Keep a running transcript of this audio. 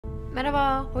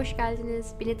Merhaba, hoş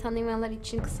geldiniz. Beni tanımayanlar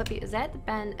için kısa bir özet.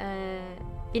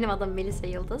 Benim adım Melisa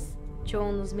Yıldız.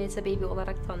 Çoğunuz MelisaBaby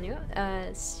olarak tanıyor.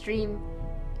 Stream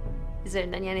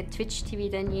üzerinden yani Twitch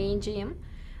TV'den yayıncıyım.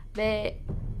 Ve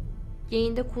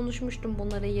yayında konuşmuştum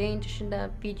bunları. Yayın dışında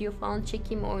video falan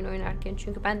çekeyim oyun oynarken.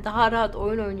 Çünkü ben daha rahat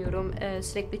oyun oynuyorum.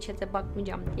 Sürekli chat'e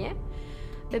bakmayacağım diye.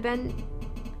 Ve ben...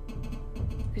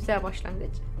 Güzel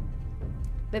başlangıç.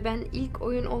 Ve ben ilk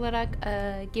oyun olarak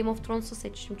Game of Thrones'u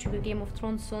seçtim. Çünkü Game of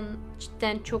Thrones'un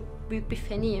cidden çok büyük bir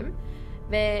fanıyım.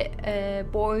 Ve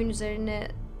bu oyun üzerine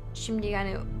şimdi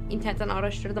yani internetten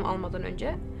araştırdım almadan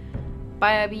önce.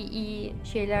 Bayağı bir iyi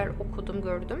şeyler okudum,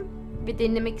 gördüm. Ve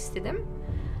denemek istedim.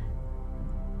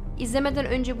 İzlemeden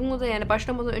önce bunu da yani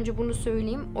başlamadan önce bunu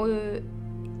söyleyeyim.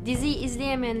 Diziyi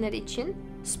izleyemeyenler için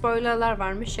spoilerlar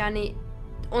varmış. Yani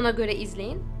ona göre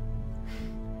izleyin.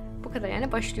 Bu kadar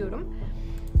yani başlıyorum.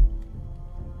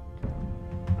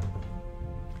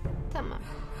 Tamam.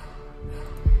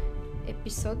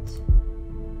 Episod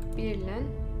 1 ile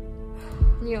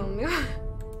niye olmuyor?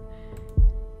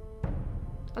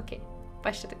 Okey.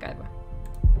 Başladık galiba.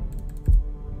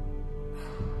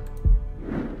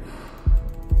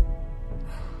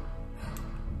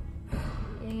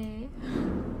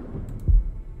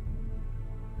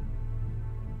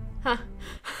 Ha.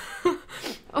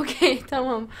 Okey,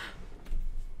 tamam.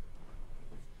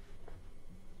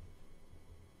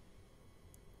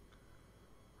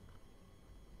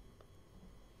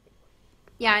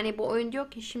 Yani bu oyun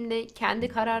diyor ki şimdi kendi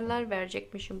kararlar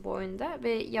verecekmişim bu oyunda ve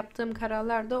yaptığım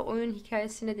kararlar da oyun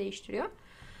hikayesini değiştiriyor.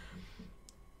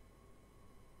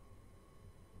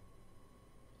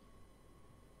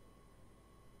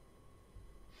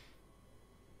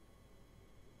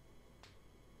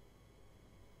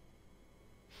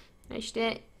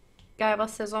 İşte galiba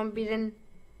sezon 1'in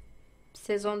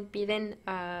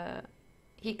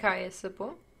hikayesi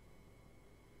bu.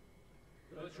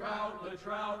 The trout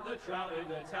in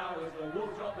the towers, the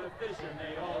wolves dropped the fish and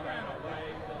they all ran away.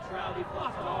 The trout he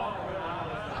flopped off without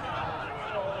a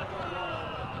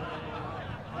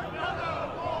another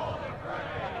wall to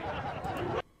pray.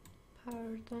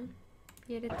 Pardon.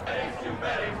 Yere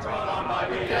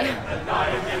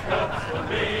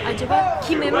Acaba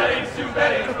kimim? Çok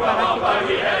merak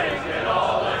ediyorum.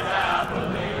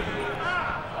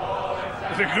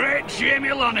 The great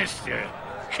Jamie Lannister,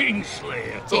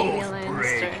 Kingslayer,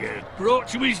 Oathbreaker, brought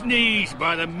to his knees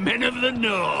by the men of the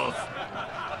North.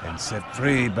 And set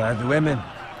free by the women.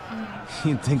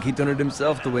 You'd think he'd done it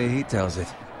himself the way he tells it.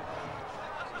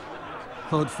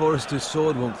 Lord Forrester's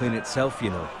sword won't clean itself,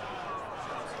 you know.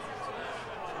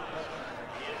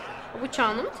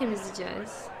 Bıçağını mı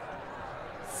temizleyeceğiz?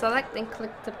 Select and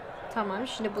click the... Tamam,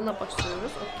 şimdi buna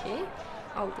basıyoruz. Okey.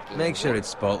 Aldık. Make sure it's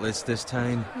spotless this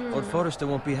time. Lord Forrester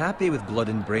won't be happy with blood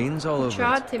and brains all over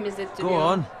Bıçağı it. temizlettiriyor. Go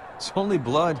on. It's only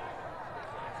blood.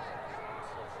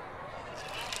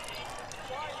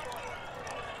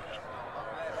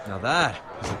 Now that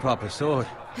is a proper sword.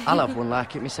 I'll have one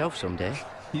like it myself someday.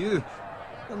 You'll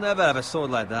never have a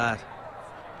sword like that.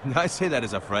 And I say that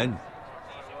as a friend.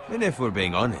 And if we're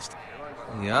being honest,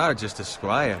 you are just a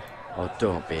squire. Oh,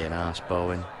 don't be an arse,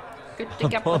 Bowen.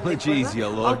 Apologies, your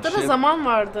lordship. Altta da zaman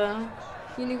vardı.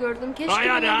 Yeni gördüm. Keşke I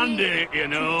had a hand in bir it, you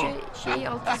know. Türkçe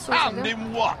altta Hand sorsaydım.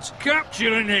 in what?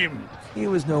 Capturing him. He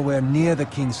was nowhere near the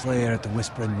Kingslayer at the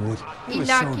Whispering Wood. He was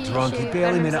so İllaki drunk he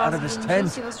barely made it out of his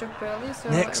tent.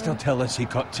 Next he'll tell us he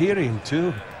caught Tyrion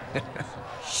too.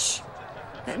 Shh!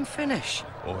 Let him finish.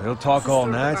 Oh, he'll talk all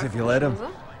night if you let him.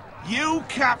 You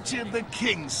captured the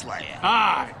Kingslayer?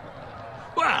 Aye.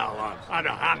 Well, I had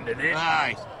a hand in it.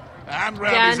 Aye. And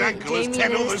round his ankle as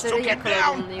 10 others took him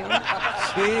down.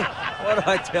 See? What did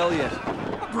I tell you?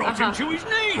 I brought him to his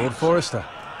knees. Lord Forrester.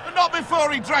 But not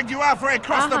before he dragged you halfway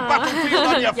across the battlefield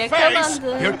on your face.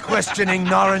 You're questioning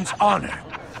Norrin's honor.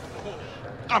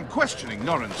 I'm questioning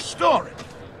Norrin's story,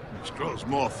 which grows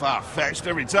more far-fetched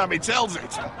every time he tells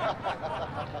it.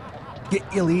 Get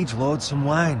your liege lord some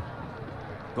wine.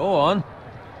 Go on.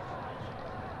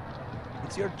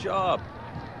 It's your job.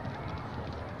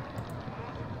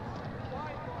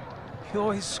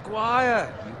 You're his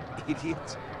squire, you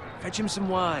idiot. Fetch him some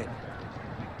wine.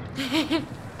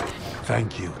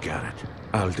 Thank you, Garrett.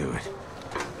 I'll do it.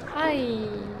 Ay.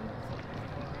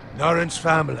 Norrin's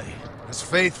family has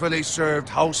faithfully served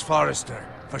House Forrester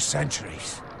for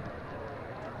centuries.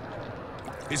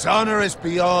 His honor is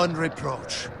beyond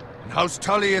reproach, and House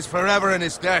Tully is forever in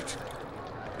his debt.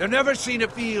 They've never seen a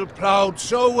field ploughed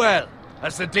so well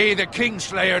as the day the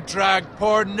Kingslayer dragged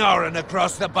poor Norrin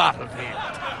across the battlefield.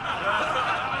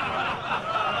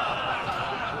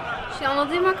 Şimdi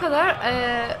anladığıma kadar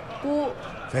bu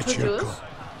Fetch your çocuğuz. cup.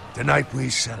 Tonight we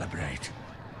celebrate.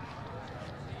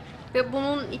 Ve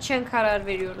bunun için karar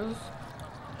veriyoruz.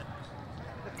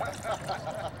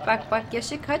 Bak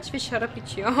yaşı kaç ve şarap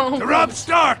içiyor. To Robb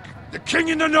Stark, the king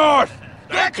in the north!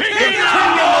 The king in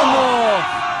the north!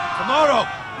 Tomorrow,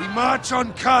 we march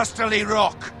on Casterly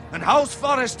Rock, and House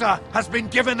Forrester has been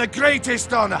given the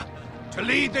greatest honor to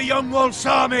lead the Young Wolf's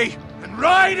army and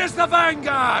ride as the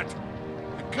vanguard!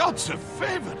 The gods have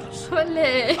favored us.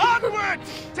 Oley. Onward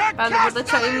to Ben de burada çayımı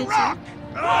Casterly içeyim. Rock!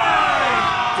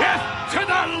 Death to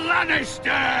the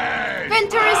Lannisters!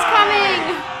 Winter is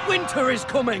coming. Winter is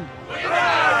coming!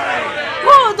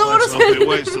 Oh, doğru Let's hope it söylüyorsun.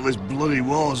 waits till this bloody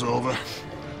war's over.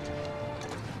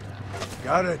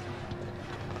 Garrett,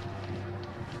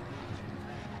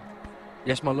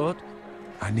 Yes, my lord?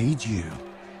 I need you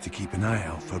to keep an eye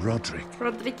out for Roderick.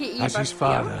 Roderick'e iyi As his bak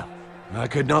diyor. father, I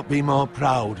could not be more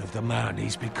proud of the man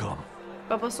he's become.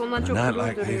 Babası ondan On a çok night gurur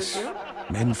like duyuyor this, diyor.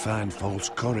 men find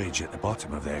false courage at the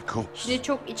bottom of their cups. Şimdi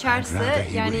çok I'd içerse rather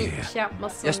he yani were here. şey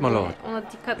yapmasın Yes, my diye lord. ona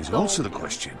There's dikkatli also ol the diyor.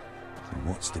 question,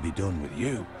 what's to be done with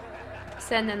you?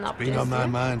 Seninle ne Been yapacağız on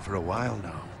my diye. mind for a while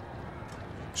now.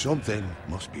 Something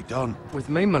must be done. With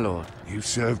me, my lord? You've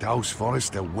served House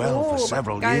Forrester well Oo, for bak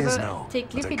several galiba years now,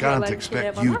 teklif but I ediyorlar can't bir kere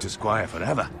expect bana. you to squire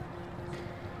forever.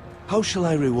 How shall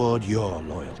I reward your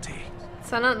loyalty?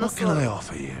 Sana What nasıl? can I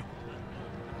offer you?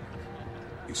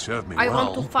 You served me I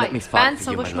want to well. fight. me fight Ben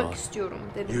for you, my savaşmak lord. istiyorum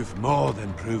dedi. You've more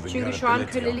than proven Çünkü your şu an ability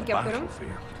on the kölelik yapıyorum.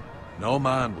 battlefield. No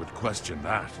man would question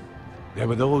that. There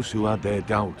were those who had their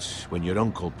doubts when your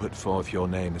uncle put forth your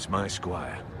name as my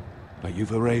squire. But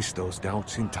you've erased those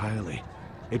doubts entirely.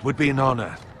 It would be an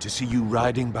honor to see you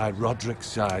riding by Roderick's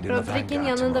side in the Roderick'in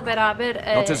vanguard yanında tomorrow.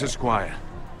 beraber Not as a squire,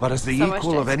 but as the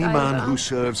equal of any man Savaşacağız who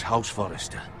serves House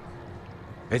Forrester.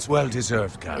 It's well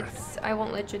deserved, Gareth. I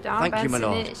won't let you down. Thank Ben you, my seni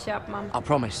lord. şey yapmam. I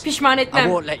promise. Pişman I etmem.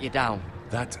 won't let you down.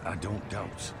 That I don't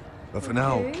doubt. But for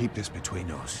now, Okay. keep this between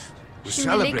us. We're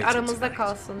Şimdilik celebrating aramızda tonight.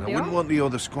 kalsın I diyor. wouldn't want the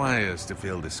other squires to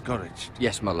feel discouraged.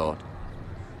 Yes, my lord.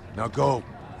 Now go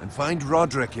and find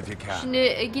Roderick if you can.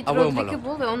 Şimdi git I will, my Roderick'i lord.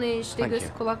 bul ve onu işte Thank göz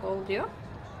you. kulak ol diyor.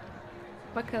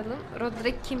 Bakalım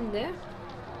Roderick kimdi?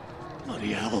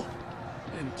 Bloody hell.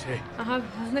 Empty. Aha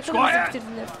ne kadar Squire! hızlı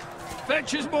bitirdiler.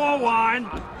 Fetch us more wine.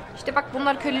 İşte bak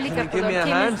bunlar kölelik Can you give yapıyorlar,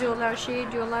 me a hand? temizliyorlar,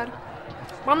 şey diyorlar.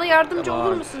 Bana yardımcı Come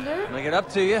olur on. musun diyor. Can I get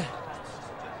up to you?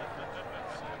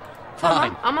 Tamam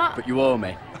Fine, ama but you owe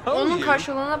me. onun you?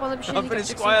 karşılığına bana bir şeylik I've been a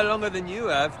yapacaksın. squire longer than you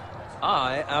have.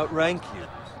 I outrank you.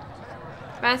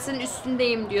 Ben senin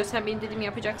üstündeyim diyor. Sen benim dediğimi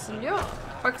yapacaksın diyor.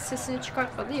 Bak sesini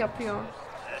çıkartmadı yapıyor.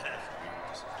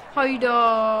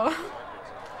 Hayda.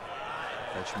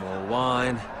 Fetch more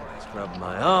wine, scrub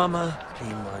my armor,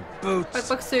 clean my boots.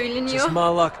 Bak söyleniyor. Just my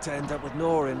luck to end up with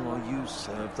Norin while you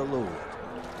serve the Lord.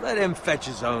 Let him fetch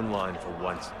his own wine for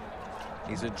once.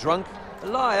 He's a drunk, a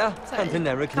liar, and an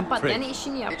arrogant Kapat prick. yani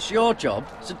işini yap. It's your job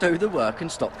to do the work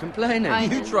and stop complaining.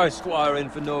 Aynen. You try squiring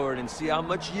for Norin and see how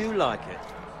much you like it.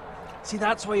 See,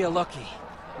 that's where you're lucky.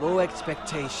 Low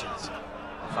expectations.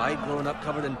 If I'd grown up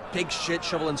covered in pig shit,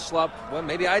 shovel and slop, well,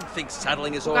 maybe I'd think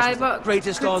saddling his horse was Galiba the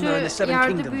greatest honor in the kötü Seven yerde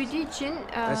Kingdoms. büyüdüğü için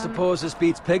I suppose this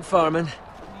beats pig farming.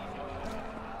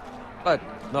 But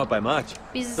not by much.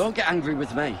 biz Don't get angry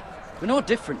with me. We're no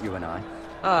different, you and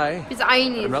I. biz I'm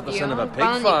aynıyız not the son diyor. of a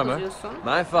Bana pig niye farmer. kızıyorsun?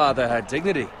 My father had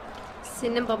dignity.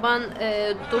 Senin baban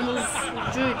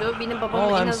domuzcuydu. Benim babamın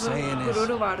All en I'm azından saying is,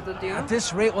 gururu vardı diyor. At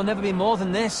this rate, we'll never be more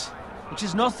than this, which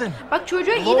is nothing. Bak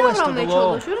çocuğa iyi lowest of davranmaya the low.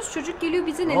 çalışıyoruz. Çocuk geliyor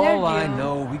bize neler All I diyor.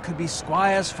 know, we could be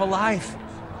squires for life.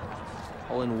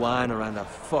 Pulling wine around a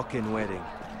fucking wedding.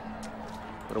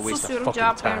 What a waste of Susuyorum, fucking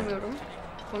cevap time. vermiyorum.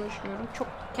 Konuşmuyorum. Çok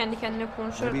kendi kendine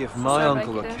konuşuyor. Maybe if my Susar uncle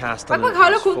belki were de. cast Bak under bak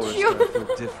hala House Forrester, konuşuyor. I'd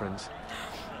feel different.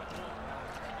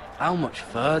 How much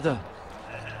further?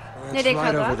 It's Nereye right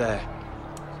kadar? over there.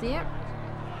 diye.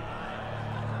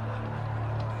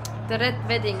 The Red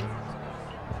Wedding.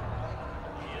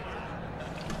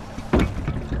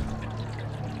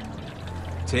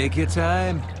 Take your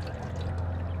time.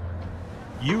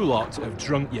 You lot have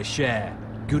drunk your share.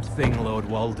 Good thing Lord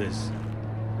Walder's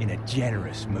in a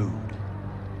generous mood.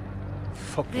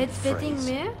 Fucking Red Wedding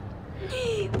phrase. mi?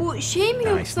 Bu şey mi Nice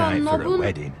yoksa night for a Nob'un...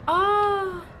 wedding. Aa.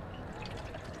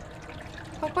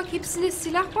 Bak bak hepsinde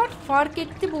silah var. Fark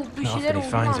etti bu. Bir Not şeyler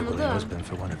often he olduğunu finds a willing anladı. husband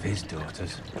for one of his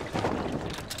daughters.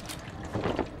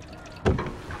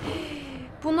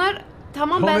 Bunlar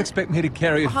tamam Don't ben expect me to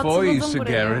carry it for you, hatırladım Sir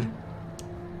burayı. Garrett.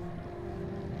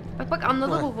 Bak bak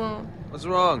anladı bu bunu. What's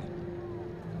wrong?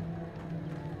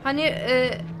 Hani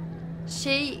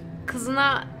şey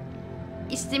kızına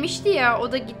istemişti ya,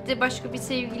 o da gitti başka bir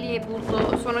sevgiliye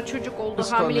buldu. Sonra çocuk oldu,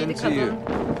 What's hamileydi gone into you?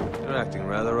 kadın. You're acting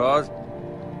rather odd.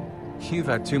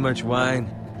 You've had too much wine.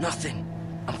 Nothing.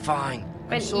 I'm fine.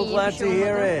 Ben I'm so iyiyim, glad bir to şey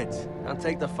hear olmadı. it. I'll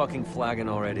take the fucking flagon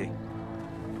already.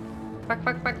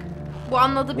 Bak. Bu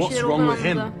anladı bir What's şeyler wrong olduğunu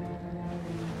with him? anladı.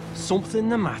 Something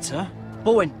the matter?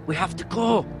 Bowen, we have to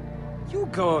go. You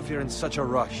go if you're in such a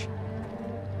rush.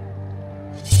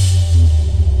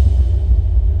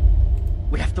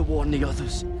 We have to warn the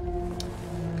others.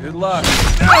 Good luck.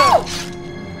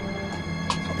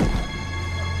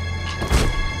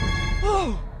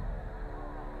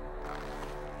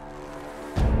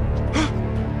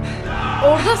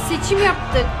 Orada seçim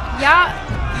yaptık. Ya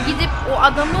gidip o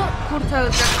adamı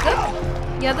kurtaracaktık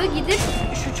ya da gidip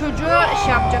şu çocuğa şey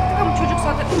yapacaktık ama çocuk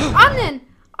zaten... Annen!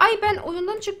 Ay ben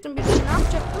oyundan çıktım bir şey. Ne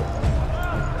yapacaktım?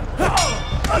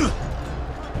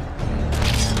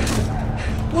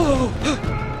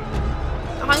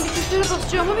 Hangi tuşlara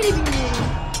basacağımı bile bilmiyorum.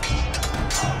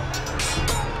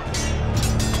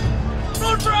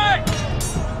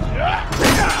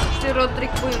 İşte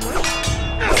Roderick buymuş.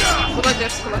 Bu da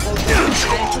göz kulak oldu. Yani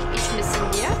çok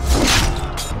içmesin diye.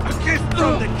 A gift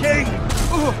from the king.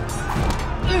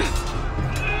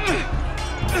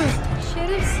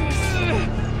 Şerefsiz.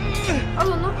 Al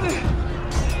onu.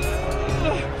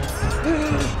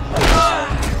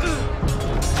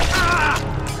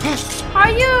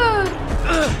 Hayır.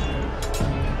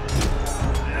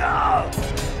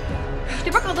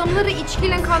 İşte bak adamları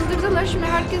içkiyle kandırdılar. Şimdi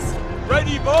herkes...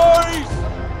 Ready, boys!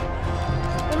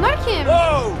 Bunlar kim?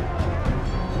 Whoa!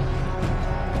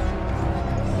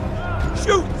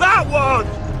 Shoot that one!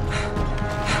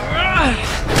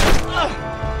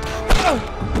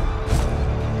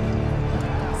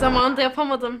 Zamanında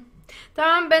yapamadım.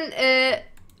 Tamam ben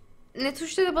ne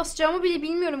tuşlara basacağımı bile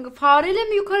bilmiyorum. Fareyle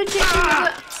mi yukarı çekeyim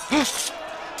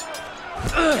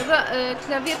ya da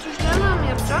klavye tuşlarına mı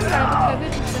yapacağım? Galiba klavye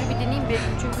tuşları bir deneyeyim belki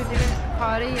çünkü demin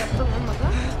fareyi yaptım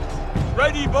olmadı.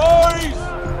 Ready, boys!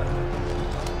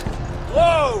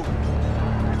 Whoa!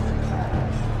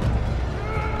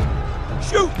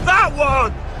 Shoot that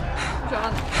one! Şu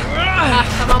an. Hah,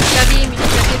 tamam klavyeymiş.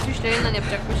 Klavye tuşlarıyla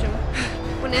yapacakmışım.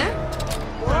 Bu ne?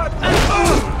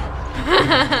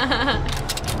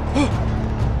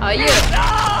 Hayır.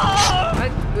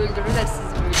 Bak öldürürler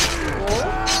sizi böyle.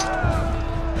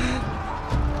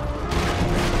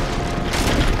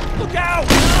 Look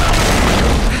out!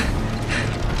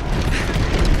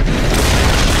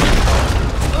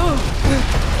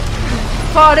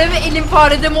 Fare ve elim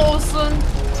farede mi olsun?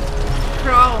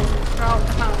 Crown. Tamam.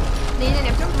 Neyle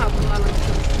yapıyorum? Ha bunlarla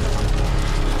yapıyorum.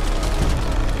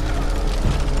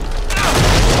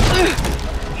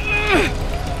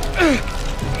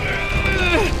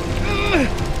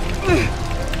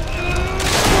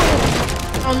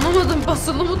 Anlamadım.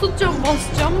 Basılı mı tutacağım?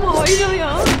 Basacağım mı? Hayır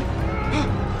ya.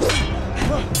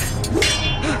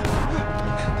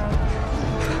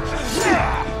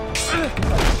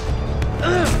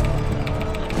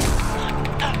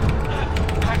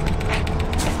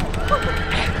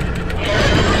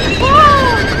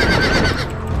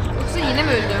 Yoksa yine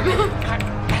mi öldüm?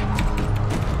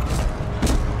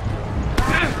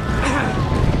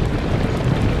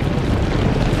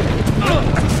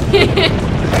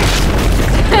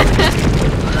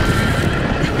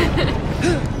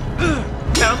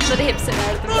 Bunları hepsi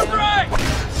verdim ya.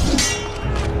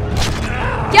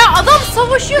 Ya adam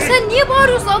savaşıyor sen niye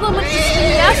bağırıyorsun adamın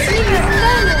ismini ya? Senin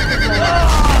yüzünden mi?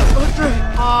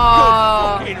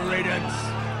 Aaa. Fucking riddance.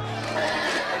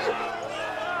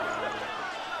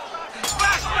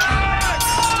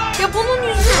 Ya bunun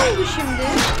yüzünden oldu şimdi.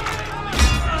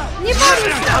 Niye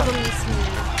bağırıyorsun adamın ismini?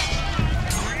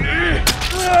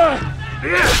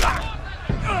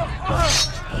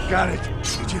 Garrett,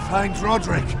 did you find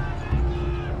Roderick?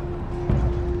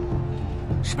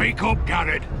 Speak up,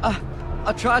 Garrett.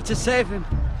 I tried to save him,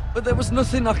 but there was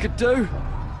nothing I could do.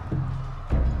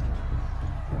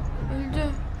 Öldü.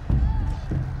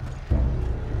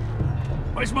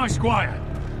 Where's my squire?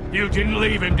 You didn't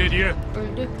leave him, did you?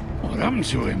 Öldü. What happened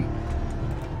to him?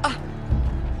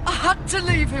 I had to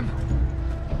leave him.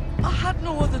 I had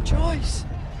no other choice.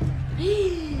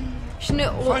 Şimdi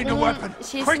Find a onun weapon,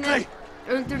 şeysini quickly.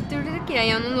 öldürdük ya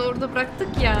yani onu orada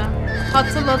bıraktık ya.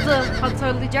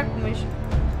 Hatırlayacakmış.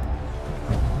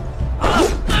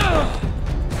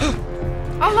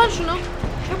 Al lan şunu.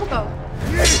 Çabuk al.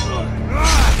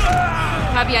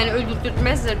 Tabii yani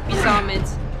öldürtmezler bir zahmet.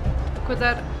 O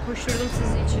kadar koşturdum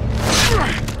sizin için.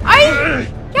 Ay!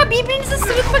 Ya birbirinizi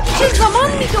sırıtmak için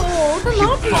zaman mıydı o? Orada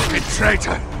ne yapıyorsun? Fucking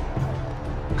traitor!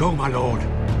 Go, my lord,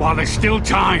 while there's still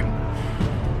time.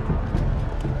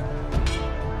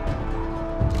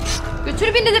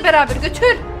 Götür beni de beraber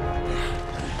götür.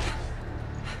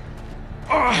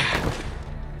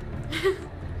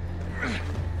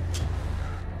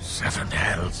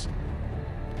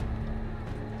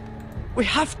 We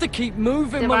have to keep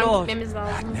moving, my Devam lord. etmemiz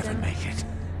lazım. Never bizim. make it.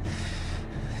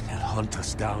 They'll hunt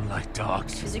us down like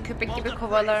dogs. Bizi köpek gibi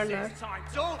kovalarlar.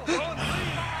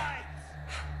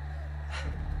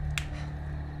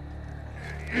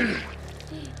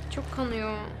 Çok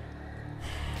kanıyor.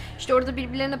 İşte orada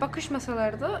birbirlerine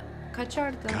bakışmasalardı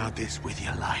kaçardı. Guard this with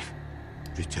your life.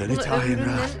 Return Bunu it to Iron öbüründen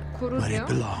Wrath, koru where diyor. it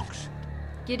belongs.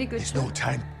 Geri There's götür. no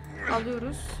time.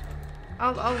 Alıyoruz.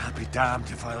 Al al. I'll be damned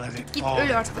if I let it Git fall öl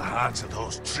into artık. the hands of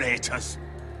those traitors.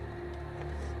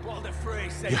 What the Frey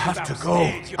said You have about to go.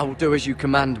 stage, I will do as you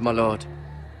command, my lord.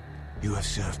 You have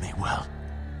served me well.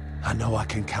 I know I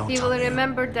can count He will on you.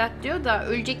 remember that diyor da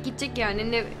ölecek gidecek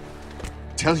yani. Ne...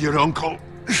 Tell your uncle.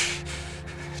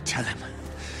 Tell him.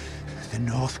 The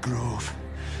North Grove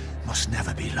must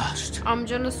never be lost.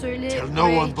 Amcana söyle. Tell no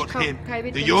buraya one hiç but him. Do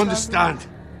kaybetmemiz you lazım. understand?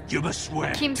 You must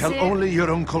swear. Kimse- Tell only your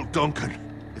uncle Duncan.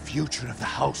 The future of the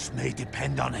house may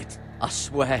depend on it. I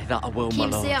swear that I will, my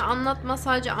lord. Kimseye anlatma,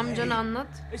 sadece amcana anlat.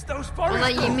 It's those Ona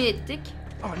foresters. yemin ettik.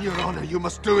 On your honor, you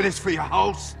must do this for your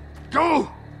house. Go!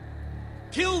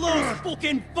 Kill those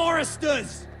fucking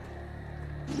foresters!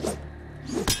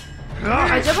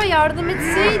 Acaba yardım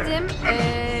etseydim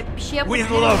bir şey We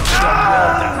yapabilirim. love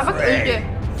Ha bak öldü.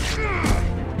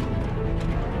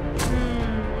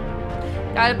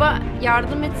 Galiba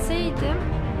yardım etseydim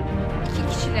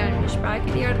 2 kişilermiş.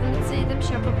 Belki de yardım etseydim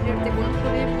şey yapabilirdik, onu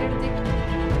koruyabilirdik.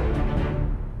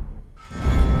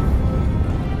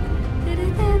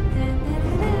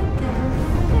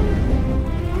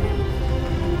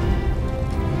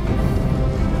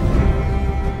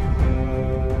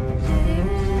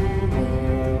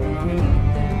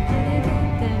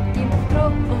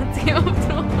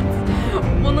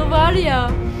 Bunu var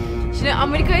ya, şimdi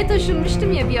Amerika'ya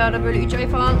taşınmıştım ya bir ara, böyle 3 ay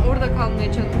falan orada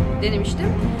kalmaya denemiştim.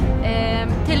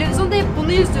 Televizyonda hep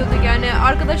bunu izliyorduk, yani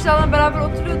arkadaşlarla beraber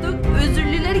oturuyorduk,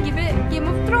 özürlüler gibi Game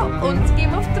of Thrones,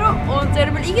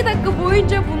 yani böyle 2 dakika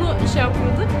boyunca bunu şey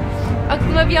yapıyorduk.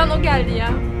 Aklıma bir an o geldi ya.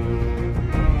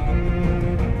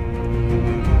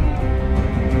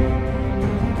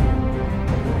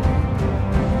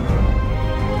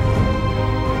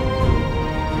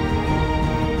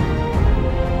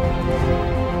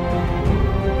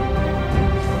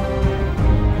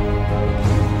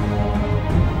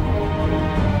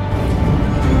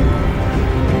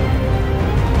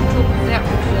 Çok güzel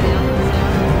yapmışlar yalnız ya.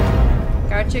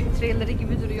 Gerçek trailerı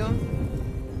gibi duruyor.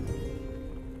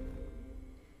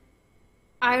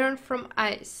 Iron from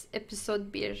Ice,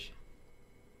 Episode 1.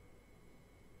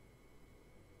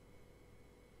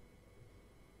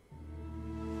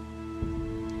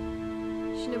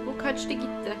 Şimdi bu kaçtı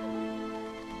gitti.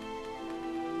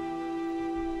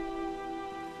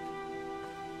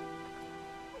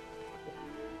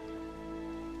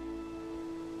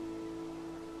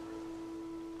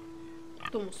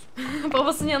 Domuz.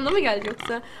 Babasının yanına mı geldi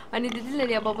yoksa? Hani dediler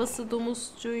ya, babası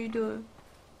domuzcuydu.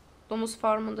 Domuz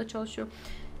farmında çalışıyor.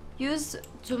 Use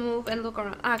to move and look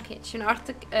around. Okay, şimdi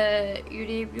artık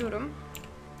yürüyebiliyorum.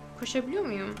 Koşabiliyor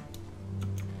muyum?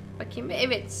 Bakayım bir.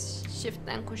 Evet,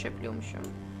 shift'ten koşabiliyormuşum.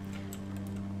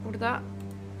 Burada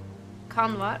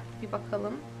kan var. Bir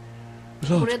bakalım.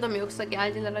 Lord, Buraya da mı yoksa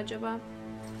geldiler acaba?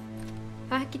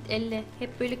 Hah, git elle.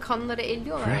 Hep böyle kanları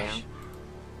elliyorlar ya. fresh.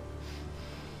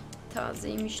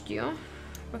 Tazeymiş diyor.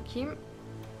 Bakayım.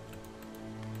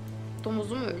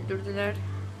 Domuzu mu öldürdüler?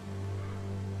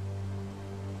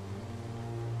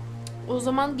 O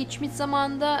zaman geçmiş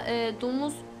zamanda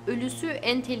domuz ölüsü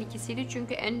en tehlikesiydi,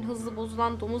 çünkü en hızlı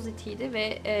bozulan domuz etiydi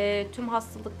ve tüm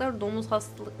hastalıklar domuz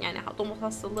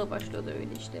hastalığı başlıyordu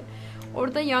öyle işte.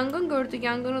 Orada yangın gördük,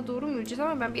 yangına doğru mu yürüyeceğiz,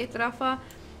 ama ben bir etrafa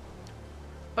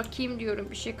bakayım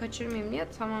diyorum, bir şey kaçırmayayım diye.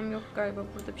 Tamam, yok galiba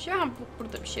burada bir şey. Ha,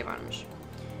 burada bir şey varmış.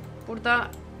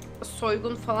 Burada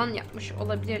soygun falan yapmış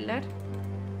olabilirler.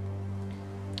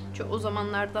 Çünkü o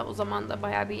zaman da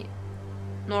bayağı bir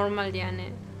normal, yani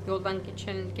yoldan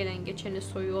gelen geçeni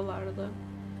soyuyorlardı.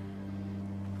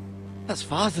 That's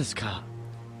father's car.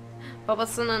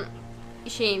 Babasının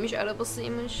şeyiymiş,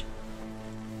 arabasıymış.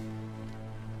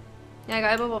 Ya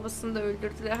galiba babasını da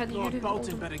öldürdüler. Hadi Lord yürü.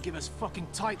 Bolton oğlum. better give us fucking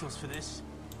titles for this.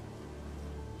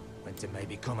 Winter may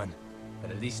be coming,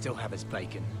 but at least he'll have his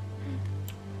bacon.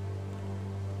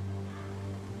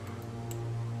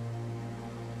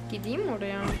 Gideyim mi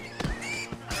oraya?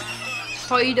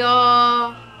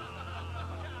 Hayda.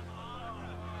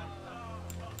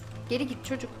 Geri git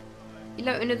çocuk.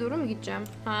 İlla öne doğru mu gideceğim?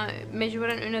 Ha,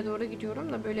 mecburen öne doğru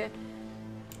gidiyorum da böyle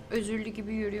özürlü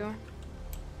gibi yürüyor.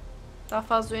 Daha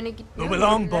fazla öne gitmiyor. Move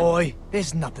along, boy.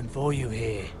 There's nothing for you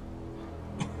here.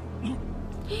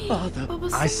 Father.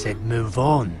 Babası. I said move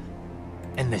on.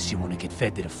 Unless you want to get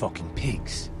fed to the fucking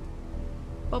pigs.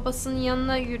 Babasının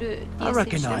yanına yürü diye I seçtim.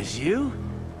 recognize you.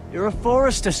 You're a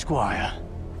Forester squire.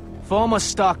 Former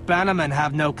Stark bannermen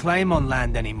have no claim on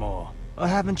land anymore. Or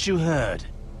haven't you heard?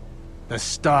 The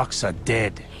Starks are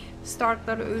dead.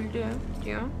 Starklar öldü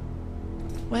diyor.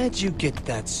 Where'd you get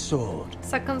that sword?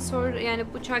 Sakın sor,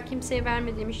 yani bıçağı kimseye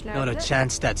verme Not a demişlerdi.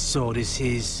 chance that sword is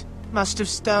his. Must have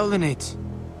stolen it.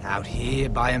 Out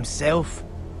here by himself.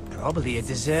 Probably a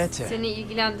deserter. Seni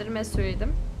ilgilendirmez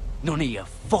söyledim. None of your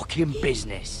fucking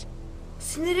business.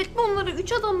 Sinir etme onları,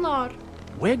 3 adamlar.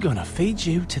 We're gonna feed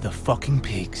you to the fucking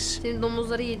pigs. Seni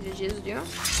domuzlara yedireceğiz diyor.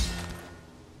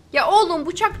 Ya oğlum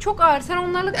bıçak çok ağır, sen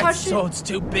onlarla That karşı... sword's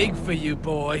too big for you,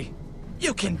 boy.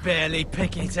 You can barely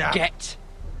pick it up. Get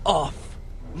off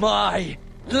my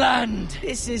land!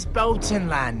 This is Bolton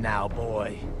land now,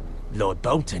 boy. Lord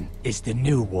Bolton is the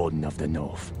new Warden of the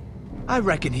North. I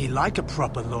reckon he like a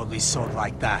proper lordly sword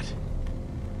like that.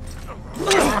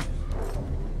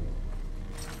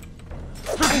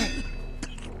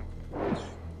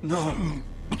 No.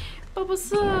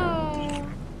 Babası.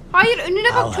 Hayır, önüne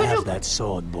I'll bak have çocuk. that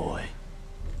sword, boy.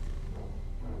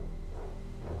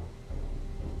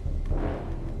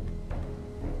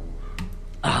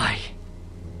 Aye.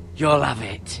 You'll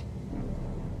have it.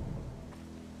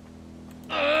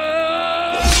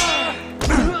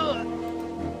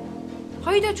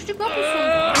 Hayır çocuk, ne yapıyorsun?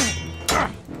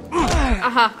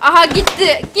 Aha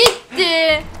gitti.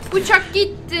 Gitti. Bıçak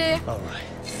gitti.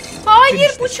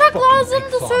 Hayır, bıçak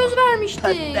lazımdı, söz vermiştik.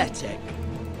 Pathetic.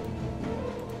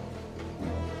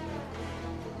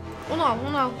 Onu al.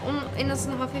 Onun en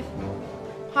azından hafif.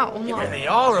 Ha, onu al. Really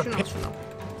are Şunu al.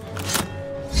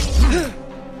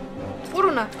 Vur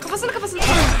ona. Kafasını.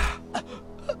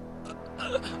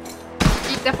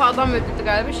 İlk defa adam öldürdü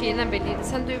galiba, şeyinden belliydi.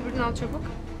 Sen de öbürünü al çabuk.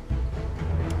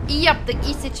 İyi yaptık,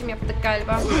 iyi seçim yaptık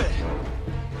galiba.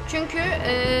 Çünkü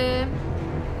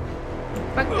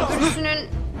bak öbürsünün...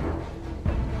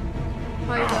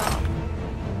 Hayda.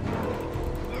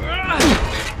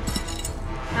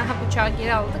 Aha, bıçağı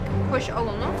geri aldık. Koş, al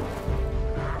onu.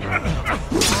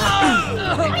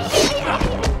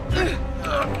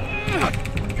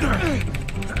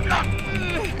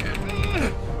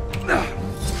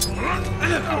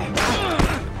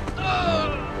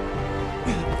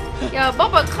 Ya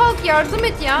baba kalk, yardım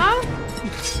et ya.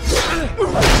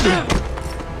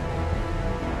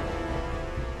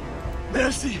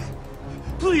 Mercy,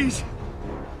 please.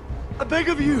 I beg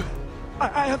of you.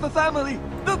 I have a family.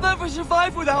 They'll never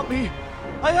survive without me.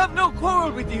 I have no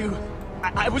quarrel with you.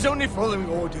 I was only following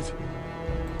orders.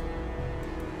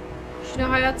 Şimdi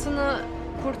hayatını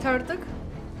kurtardık.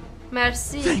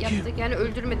 Mersi yaptık, yani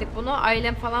öldürmedik bunu.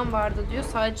 Ailem falan vardı diyor.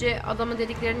 Sadece adamın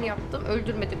dediklerini yaptım.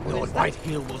 Öldürmedik o Lord yüzden.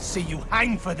 Whitehill will see you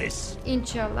hang for this.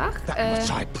 İnşallah. That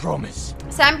much I promise.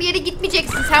 Sen bir yere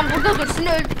gitmeyeceksin. Sen burada dur. Seni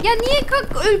Ya niye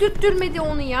kalk öldürtmedi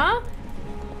onu ya?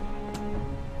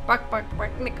 Bak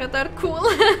ne kadar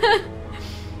cool.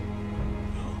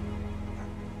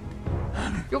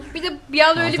 Yok, bir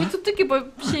an öyle bir tuttu ki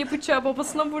bıçağı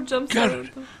babasına vuracağım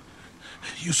sanırdım.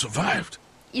 You survived.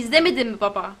 İzlemedin mi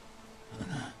baba?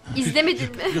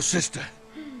 İzlemedin mi? Your sister.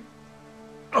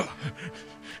 Oh,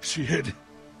 she hid.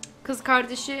 Kız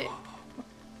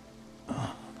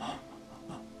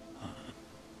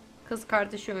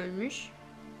kardeşi ölmüş.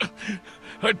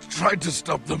 I tried to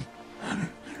stop them.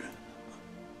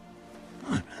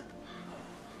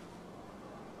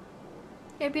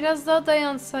 Ya biraz daha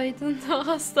dayansaydın da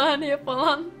hastaneye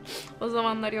falan. O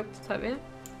zamanlar yoktu tabii.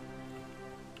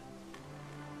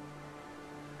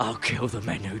 I'll kill the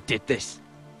men who did this.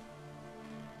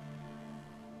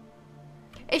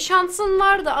 Şansın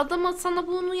vardı, adama, sana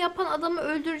bunu yapan adamı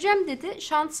öldüreceğim dedi.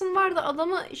 Şansın vardı,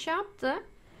 adamı şey yaptı.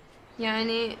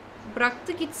 Yani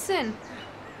bıraktı gitsin.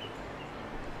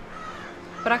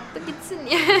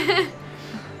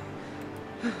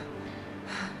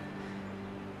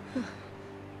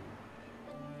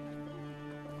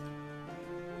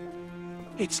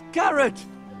 It's Garrett!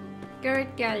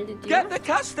 Garrett geldi diyor. Get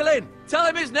the Castellan! Tell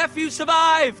him his nephew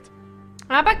survived!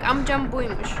 Ha bak, amcam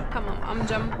buymuş. Tamam,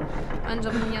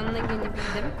 amcamın yanına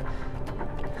gelebildim.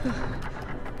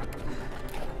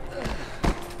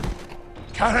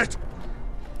 Garrett!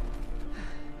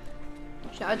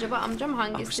 İşte acaba amcam I was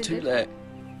too hangisidir? late.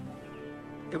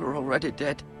 They were already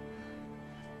dead.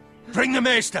 Bring the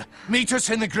maester! Meet us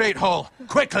in the Great Hall!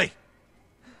 Quickly!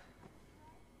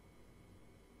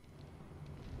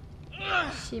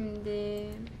 Şimdi...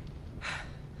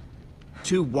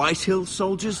 2 Whitehill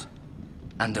soldiers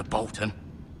and a Bolton.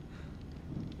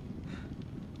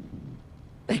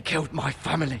 They killed my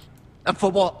family. And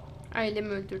for what? Ailemi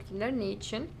öldürdüler. Ne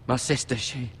için? My sister,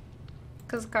 she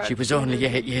Kız She kardeşi. was only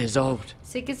 8 years old.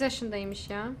 8 yaşındaymış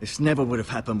ya. This never would have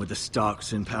happened with the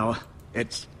Starks in power.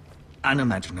 It's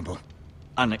unimaginable.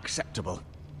 Unacceptable.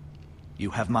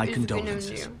 You have my Üzgünüm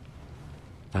condolences. diyor.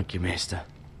 Thank you, Maester.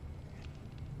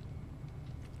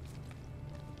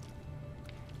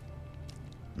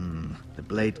 The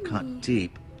blade cut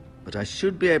deep, but I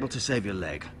should be able to save your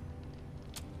leg.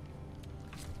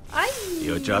 Ay.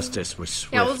 Your justice was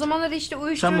swift. Ya o zamanlar işte Some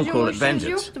uyuşturucu will call it uyuşturucu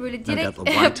vengeance. yoktu. Böyle No direkt doubt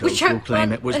the Whitehills will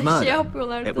claim it was bıçakla murder. şey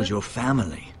yapıyorlardı. It was your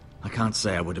family. I can't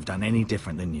say I would have done any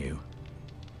different than you.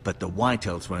 But the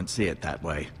Whitehills won't see it that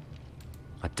way.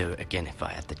 I'd do it again if I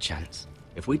had the chance.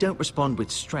 If we don't respond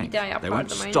with strength, Bir daha they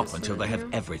won't yapardım stop aynısını until they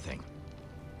have diyor. everything.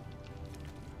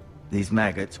 These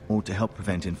maggots ought to help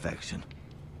prevent infection.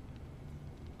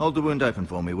 Hold the wound open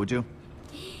for me, would you?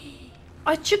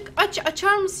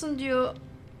 Açar mısın diyor.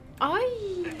 Ay.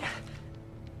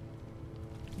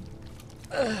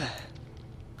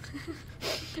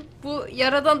 Bu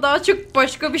yaradan daha çok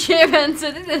başka bir şeye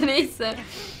benzedi de neyse.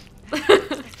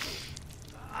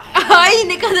 Ay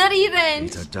ne kadar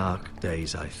iğrenç. These are dark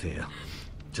days, I fear.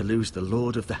 To lose the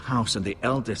lord of the house and the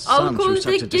eldest Al son through konu such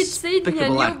a tek geçseydin ya, despicable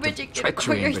niye act o of böcekleri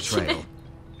treachery and koyuyor içine? betrayal.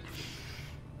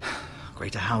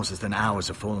 Greater houses than ours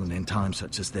have fallen in times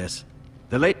such as this.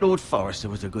 The late Lord Forrester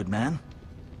was a good man.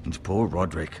 And poor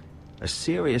Roderick. A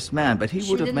serious man, but he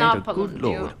would have Şimdi ne made a yapalım good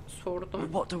diyor. lord. Sordum.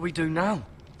 What do we do now?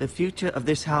 The future of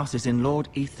this house is in Lord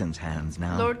Ethan's hands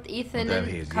now. Lord Although he Ethan'ın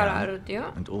is kararı young diyor.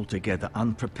 and altogether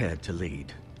unprepared to lead.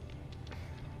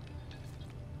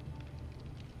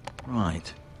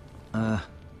 Right.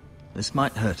 This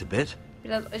might hurt a bit.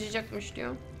 Biraz acıyacakmış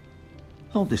diyor.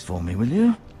 Hold this for me, will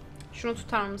you? Şunu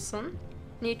tutar mısın?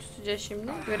 Neyi tutacağız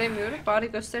şimdi? Göremiyorum.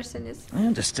 Bari gösterseniz. I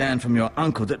understand from your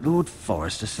uncle that Lord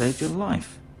Forrester saved your life.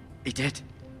 He did.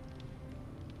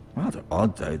 Rather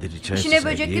odd, though, that he chose İçine to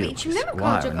save böcekleri you, içimde mi Squire,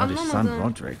 kalacak? and not his son Anlamadım.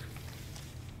 Roderick.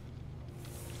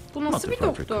 Bu Not nasıl that bir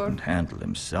Roderick doktor? couldn't handle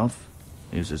himself.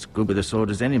 He was as good with a sword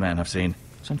as any man I've seen.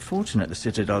 It's unfortunate the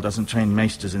Citadel doesn't train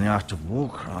maesters in the art of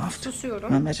warcraft.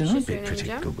 Susuyorum. I imagine Bir şey I'd be pretty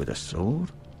söylemeyeceğim. good with a sword.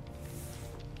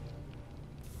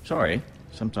 Sorry,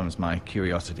 sometimes my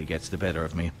curiosity gets the better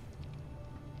of me.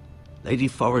 Lady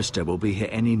Forrester will be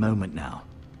here any moment now.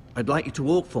 I'd like you to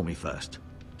walk for me first,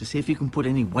 to see if you can put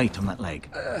any weight on that leg.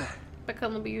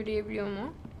 Bakalım bir yürüyebiliyor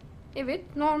mu?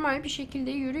 Evet, normal bir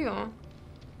şekilde yürüyor.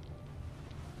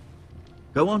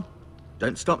 Go on.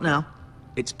 Don't stop now.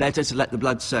 It's better to let the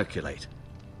blood circulate.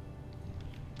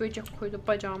 Böcek koydu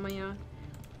bacağıma ya.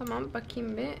 Tamam,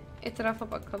 bakayım bir.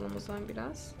 Etrafa bakalım o zaman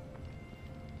biraz.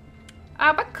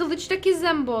 Aa bak, kılıçtaki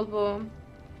sembol bu.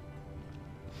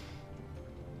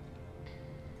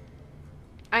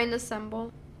 Aynı sembol.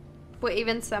 Bu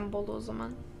evin sembolü o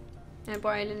zaman. Yani bu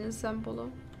ailenin sembolü.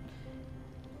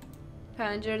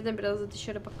 Pencereden biraz da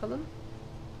dışarı bakalım.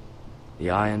 The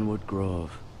Ironwood Grove.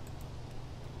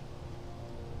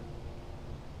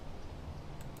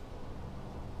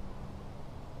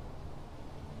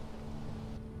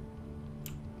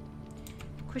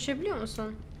 Koşabiliyor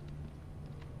musun?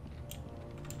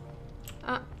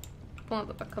 Aa, buna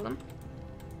da bakalım.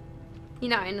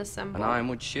 Yine aynı sembol. An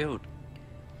Ironwood shield.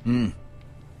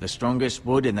 The strongest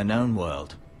wood in the known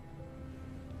world.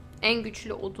 En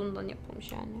güçlü odundan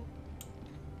yapılmış yani.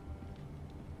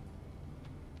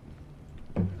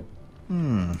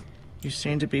 You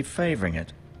seem to be favoring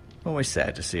it. Always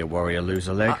sad to see a warrior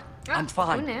lose a leg. I'm bu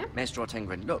fine. ne? Maester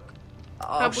Otengrin, look.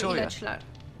 Ha I'll bu show you. ilaçlar.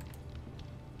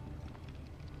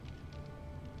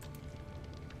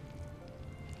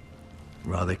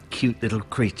 Rather cute little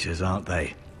creatures, aren't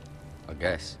they? I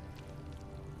guess.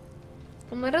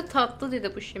 Bunlara tatlı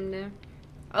dedi bu şimdi.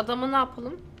 Adamı ne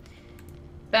yapalım?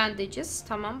 Bandages.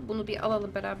 Tamam. Bunu bir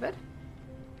alalım beraber.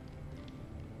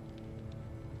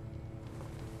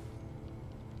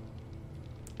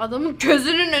 Adamın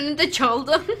gözünün önünde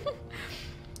çaldı.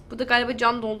 Bu da galiba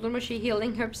can doldurma şey,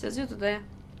 healing herbs yazıyordu da.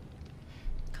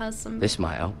 Kalsın. This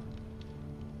might help.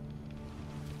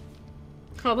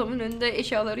 Adamın önünde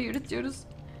eşyaları yürütüyoruz.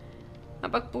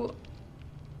 Ha bak bu.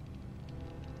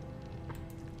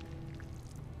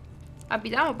 Ha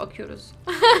bir daha mı bakıyoruz?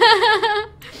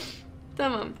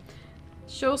 Tamam.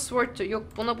 Show sword to. Yok,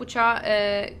 buna bıçağı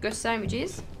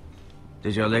göstermeyeceğiz.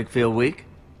 Did your leg feel weak?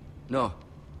 No.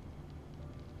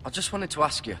 I just wanted to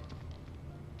ask you.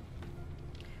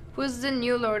 Who's the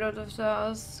new lord of the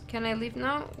house? Can I leave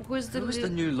now? Who's the, Who is the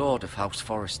new lord of House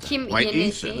Forrester? Kim Why, yeni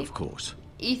Ethan, şey? of course.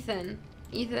 Ethan.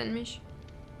 Ethan'miş.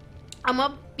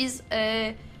 Ama biz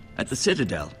At the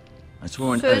Citadel, I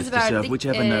swore an söz oath to serve verdik.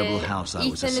 whichever noble house I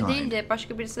was Ethan'ı değil assigned. de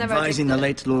başka birisine Advising the verecekler.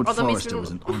 late Lord Adam Forrester ismini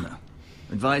was an honor.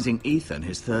 Advising Ethan,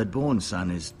 his third-born son,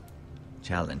 is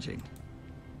challenging.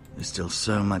 There's still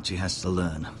so much he has to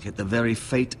learn, yet the very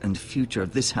fate and future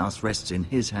of this house rests in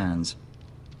his hands.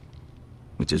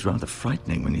 Which is rather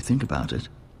frightening when you think about it.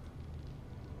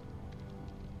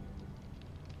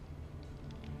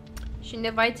 Şimdi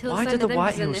White Why Hills'a did the neden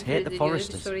White bize Hills nefret hate the ediyor bir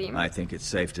Foresters? sorayım. I think it's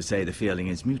safe to say the feeling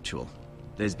is mutual.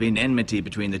 There's been enmity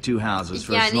between the two houses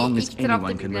for as Yani long as iki taraf da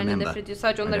anyone can birbirlerine remember. nefret ediyor.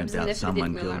 Sadece I onlar don't bize doubt nefret someone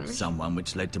killed etmiyorlarmış. someone,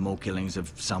 which led to more killings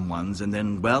of someone's, and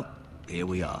then, well, here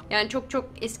we are. Yani çok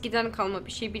eskiden kalma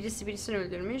bir şey. Birisi birisini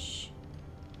öldürmüş.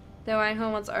 The White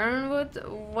Home was Ironwood.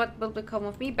 What will become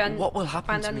of me? What will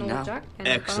happen to benden me ne now? olacak? Yani bana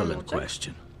ne Excellent olacak?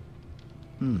 question.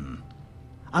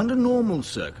 Under normal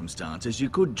circumstances, you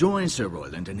could join Sir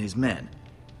Royland and his men.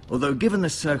 Although, given the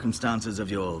circumstances of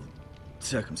your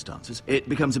circumstances, it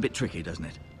becomes a bit tricky, doesn't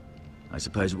it? I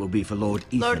suppose it will be for Lord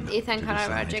Ethan. Lord Ethan to karar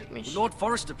decide. verecekmiş. Lord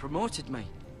Forrester promoted me.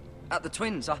 At the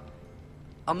Twins,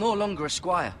 I'm no longer a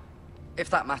squire, if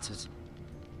that matters.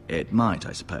 It might,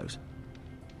 I suppose.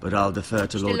 But I'll defer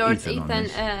to İşte Lord Lord Ethan on Ethan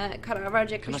this. Karar Can I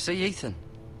verecekmiş. see Ethan?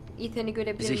 Ethan'ı Is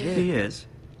görebilir he miyim? here? He is,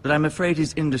 but I'm afraid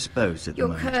he's indisposed at the Yok,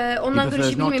 moment. ondan He görüşü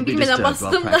prefers not to bilmiyorum, be bilmeden disturbed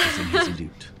while bastım da. practicing his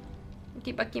salute.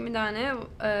 Gidip bakayım bir tane.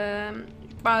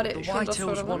 Bari The şurada White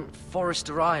Hills soralım. want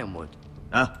Forrester Ironwood.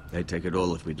 They'd take it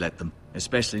all if we'd let them,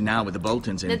 especially now with the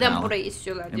Boltons in Neden power. burayı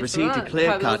istiyorlar And diye proceed to soruyorlar.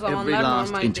 clear Tabii o cut every zamanlar last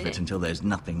inch of normaldi. it until there's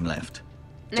nothing left.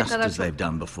 Ne Just kadar as çok they've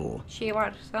done before. şey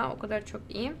varsa o kadar çok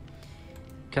iyi.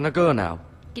 Can I go now?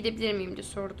 Gidebilir miyim diye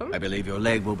sordum. I believe your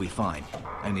leg will be fine.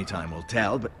 Only time will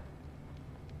tell, but...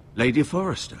 Lady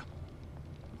Forrester.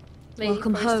 Lady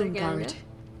Welcome Forrester home, geldi. Garrett.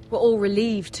 We're all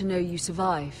relieved to know you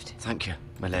survived. Thank you,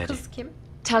 my lady. Kız kim?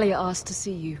 Talia asked to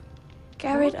see you.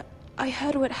 Garrett, I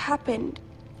heard what happened.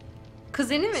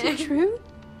 Kuzeni Is mi? it true?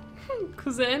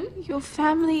 Kuzen. Your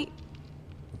family...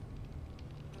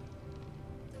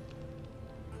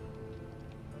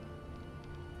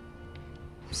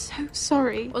 I'm so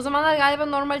sorry. O zamanlar galiba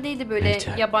normal değildi böyle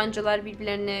Later. yabancılar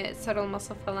birbirlerine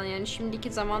sarılması falan yani.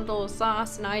 Şimdiki zamanda olsa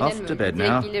aslında ailen Off mi to öyle bed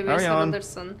now. sevgiyle böyle Hurry on.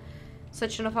 sarılırsın.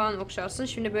 Saçını falan okşarsın.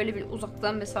 Şimdi böyle bir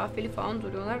uzaktan mesafeli falan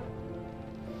duruyorlar.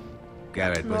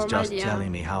 Garrett was just Normaldi ya.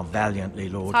 telling me how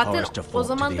valiantly Lord Zaten Forrester o fought to the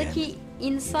zamandaki end.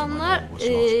 insanlar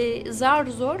zar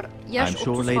zor yaş I'm 30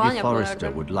 sure falan Lady Forrester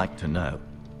yapıyorlardı. would like to know.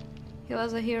 He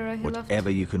was a hero, he loved. Whatever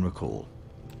you can recall.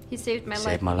 He saved my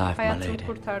Saved life. my life, my Hayatımı lady.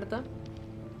 kurtardı.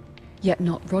 Yet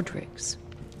not Roderick's.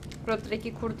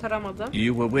 Roderick'i kurtaramadı.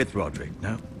 You were with Roderick, no?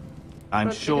 I'm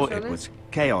Roderick sure is it honest. was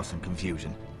chaos and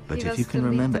confusion. But He if was you can the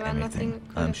remember victim and anything, nothing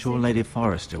could I'm have sure saved Lady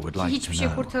Forrester would like Hiçbir to şey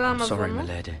know. kurtaramaz Sorry, onu. my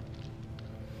lady.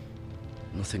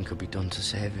 Nothing could be done to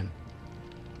save him.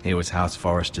 He was House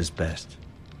Forrester's best.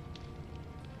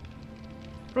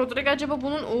 Roderick acaba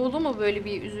bunun oğlu mu böyle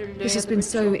bir üzüldü? This ya has da been bir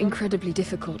şey so oldu? incredibly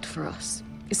difficult for us,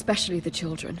 especially the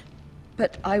children. But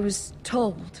I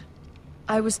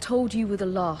was told you were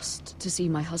the last to see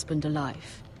my husband alive.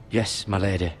 Yes, my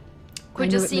lady. I know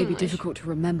it may be Kocasıymış. difficult to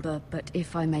remember, but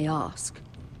if I may ask,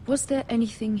 was there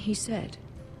anything he said?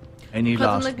 Any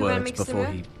Kadına last güvenmek words before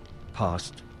istemiyor. he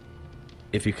passed?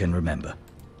 If you can remember.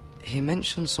 He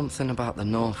mentioned something about the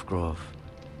North Grove.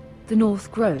 The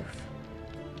North Grove?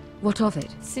 What of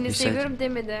it? Seni He said- seviyorum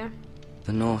demedi.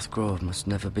 The North Grove must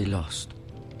never be lost.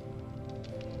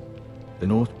 The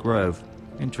North Grove.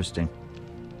 Interesting.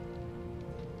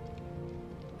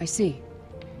 I see.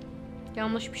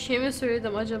 Yanlış bir şey mi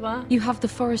söyledim acaba? You have the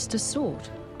Forester's sword.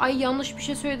 Ay yanlış bir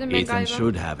şey söyledim ben Ethan galiba.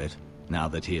 should have it,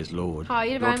 now that he is Lord.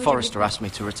 Hayır Lord vermeyeceğim. Forrester asked me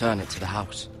to return it to the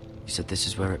house. He said this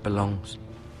is where it belongs.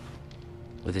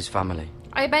 With his family.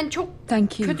 Ay ben çok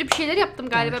Thank you. kötü bir şeyler yaptım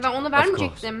galiba. Ben ona Of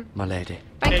vermeyecektim. course, my lady.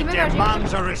 Ben kime verecektim?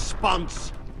 a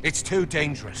response. It's too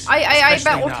dangerous. Ay ben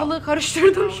especially now. ortalığı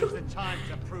karıştırdım şu. Now's the time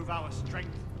to prove our strength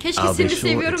Keşke I'll be seni sure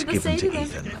seviyorum it's given to deseydi de.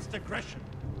 Ethan. against aggression.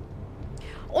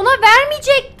 Ona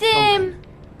vermeyecektim.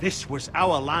 This was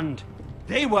our land.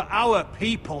 They were our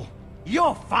people.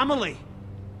 Your family.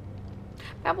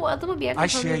 Ben bu adamı bir yerde I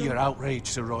share your tanıyorum. outrage,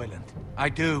 Sir Royland.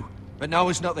 I do. But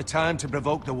now is not the time to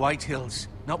provoke the White Hills.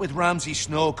 Not with Ramsay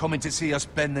Snow coming to see us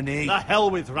bend the knee. The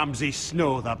hell with Ramsay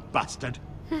Snow, the bastard.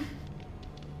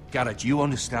 Garrett, you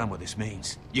understand what this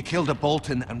means. You killed a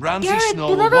Bolton, and Ramsay Garrett, Snow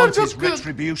buna will want his verdik.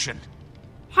 retribution.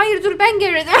 Hayır dur ben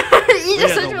Garrett'im. İyice We're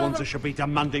the ones saçmaladım. that should be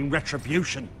demanding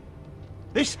retribution.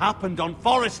 This happened on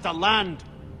Forrester land.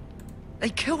 They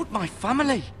killed my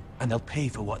family. And they'll pay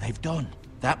for what they've done.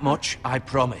 That much I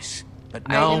promise. But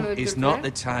Ailemi now is öldürdüler. not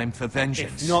the time for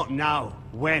vengeance. If not now,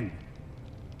 when?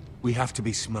 We have to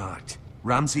be smart.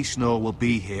 Ramsay Snow will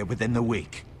be here within the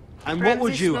week. And what would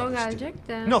Ramsay you Snow have us do? gelecek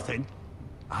de. Nothing.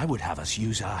 I would have us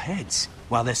use our heads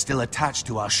while they're still attached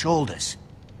to our shoulders.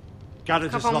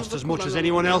 Garrett has Kafamızı lost as much as kullanalım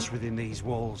anyone ya. else within these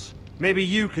walls. Maybe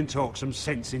you can talk some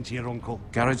sense into your uncle.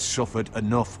 Garrett's suffered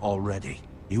enough already.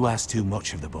 You ask too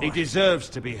much of the boy. He deserves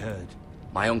to be heard.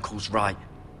 My uncle's right.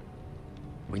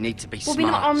 We need to be Bu benim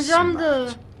smart.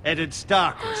 amcamdı. Eddard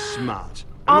Stark was smart.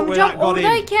 And look where Amcam that got him.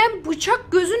 oradayken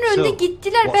bıçak gözünün önünde So,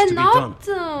 gittiler. what's Ben to ne be done?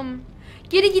 yaptım?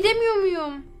 Geri gidemiyor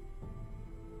muyum?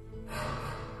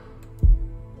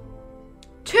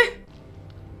 Tüh.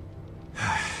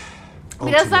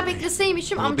 Biraz daha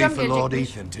bekleseymişim amcam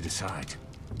gelecekmiş.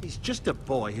 He's just a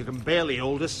boy who can barely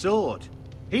hold a sword.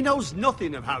 He knows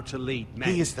nothing of how to lead men.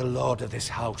 He is the lord of this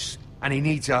house, and he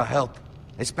needs our help.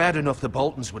 It's bad enough the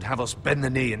Boltons would have us bend the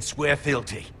knee and swear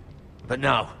fealty. But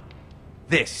now,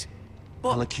 this.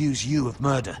 I'll accuse you of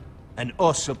murder, and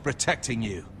us of protecting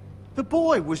you. The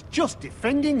boy was just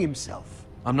defending himself.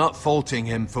 I'm not faulting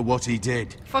him for what he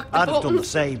did. Fuck the I'd have done the Boltons.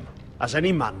 same, as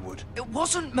any man would. It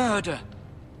wasn't murder.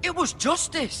 It was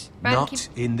justice. Not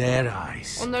in their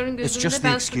eyes. Onların It's gözünde just the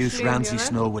ben excuse suçluyum Ramsay diyorlar.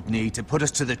 Snow would need to put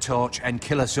us to the torch and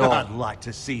kill us all. I'd like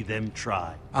to see them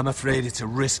try. I'm afraid it's a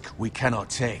risk we cannot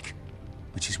take,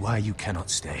 which is why you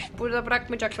cannot stay. Burada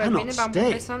bırakmayacaklar Cannot beni. Ben stay.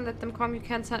 buradaysam let them come. You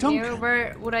can't send me here. Duncan.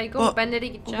 Where would I go? But Ben nereye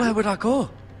gideceğim? where would I go?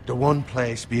 The one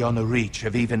place beyond the reach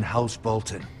of even House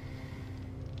Bolton.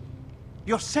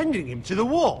 You're sending him to the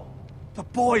war. The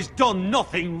boy's done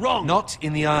nothing wrong. Not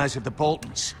in the eyes of the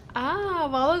Boltons.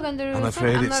 Valla gönderiyorsan I'm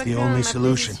afraid it's the only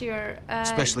solution.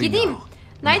 Especially Gideyim. now, when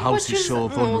the Night house is Watchers so mı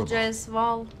vulnerable. olacağız? I'll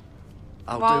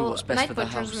do Val what's best Night for the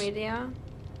Watchers house. mıydı ya?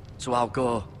 So I'll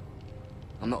go.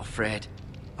 I'm not afraid.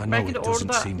 I know Belki de it doesn't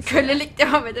orada seem fair, kölelik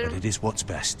devam but ederim. it is what's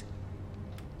best.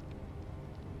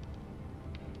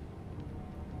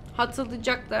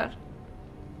 Hatırlayacaklar.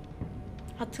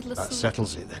 That Hatırlasın.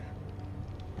 settles it then.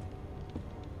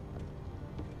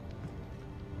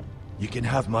 You can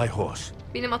have my horse,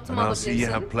 Benim and atımı I'll see you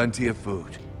have alabilirsin. plenty of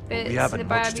food. Ve But we haven't seni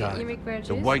bayağı much bir time. yemek The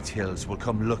vereceğiz. White Hills will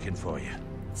come looking for you.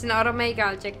 Seni aramaya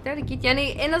gelecekler. Git. Yani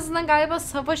en azından galiba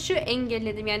savaşı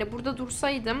engelledim. Yani burada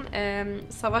dursaydım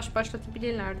savaş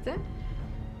başlatabilirlerdi.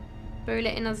 Böyle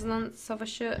en azından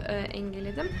savaşı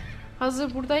engelledim.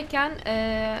 Hazır buradayken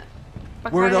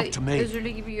bak Word hala up to me. özürlü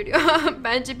gibi yürüyor.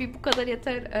 Bence bir bu kadar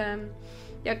yeter.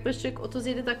 Yaklaşık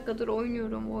 37 dakikadır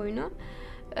oynuyorum bu oyunu.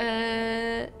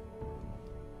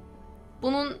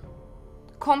 Bunun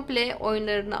komple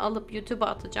oyunlarını alıp YouTube'a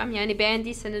atacağım. Yani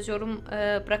beğendiyseniz yorum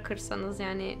bırakırsanız,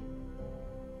 yani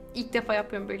ilk defa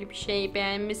yapıyorum böyle bir şey.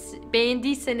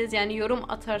 Beğendiyseniz yani yorum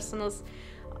atarsınız.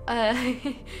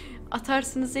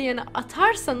 Atarsınız yani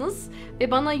atarsanız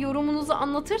ve bana yorumunuzu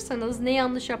anlatırsanız ne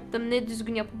yanlış yaptım, ne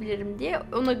düzgün yapabilirim diye,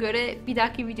 ona göre bir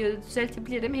dahaki videoda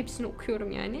düzeltebilirim. Hepsini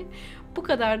okuyorum yani. Bu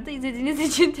kadar da izlediğiniz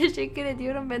için teşekkür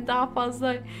ediyorum. Ben daha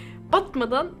fazla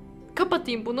batmadan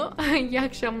kapatayım bunu. İyi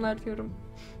akşamlar diyorum.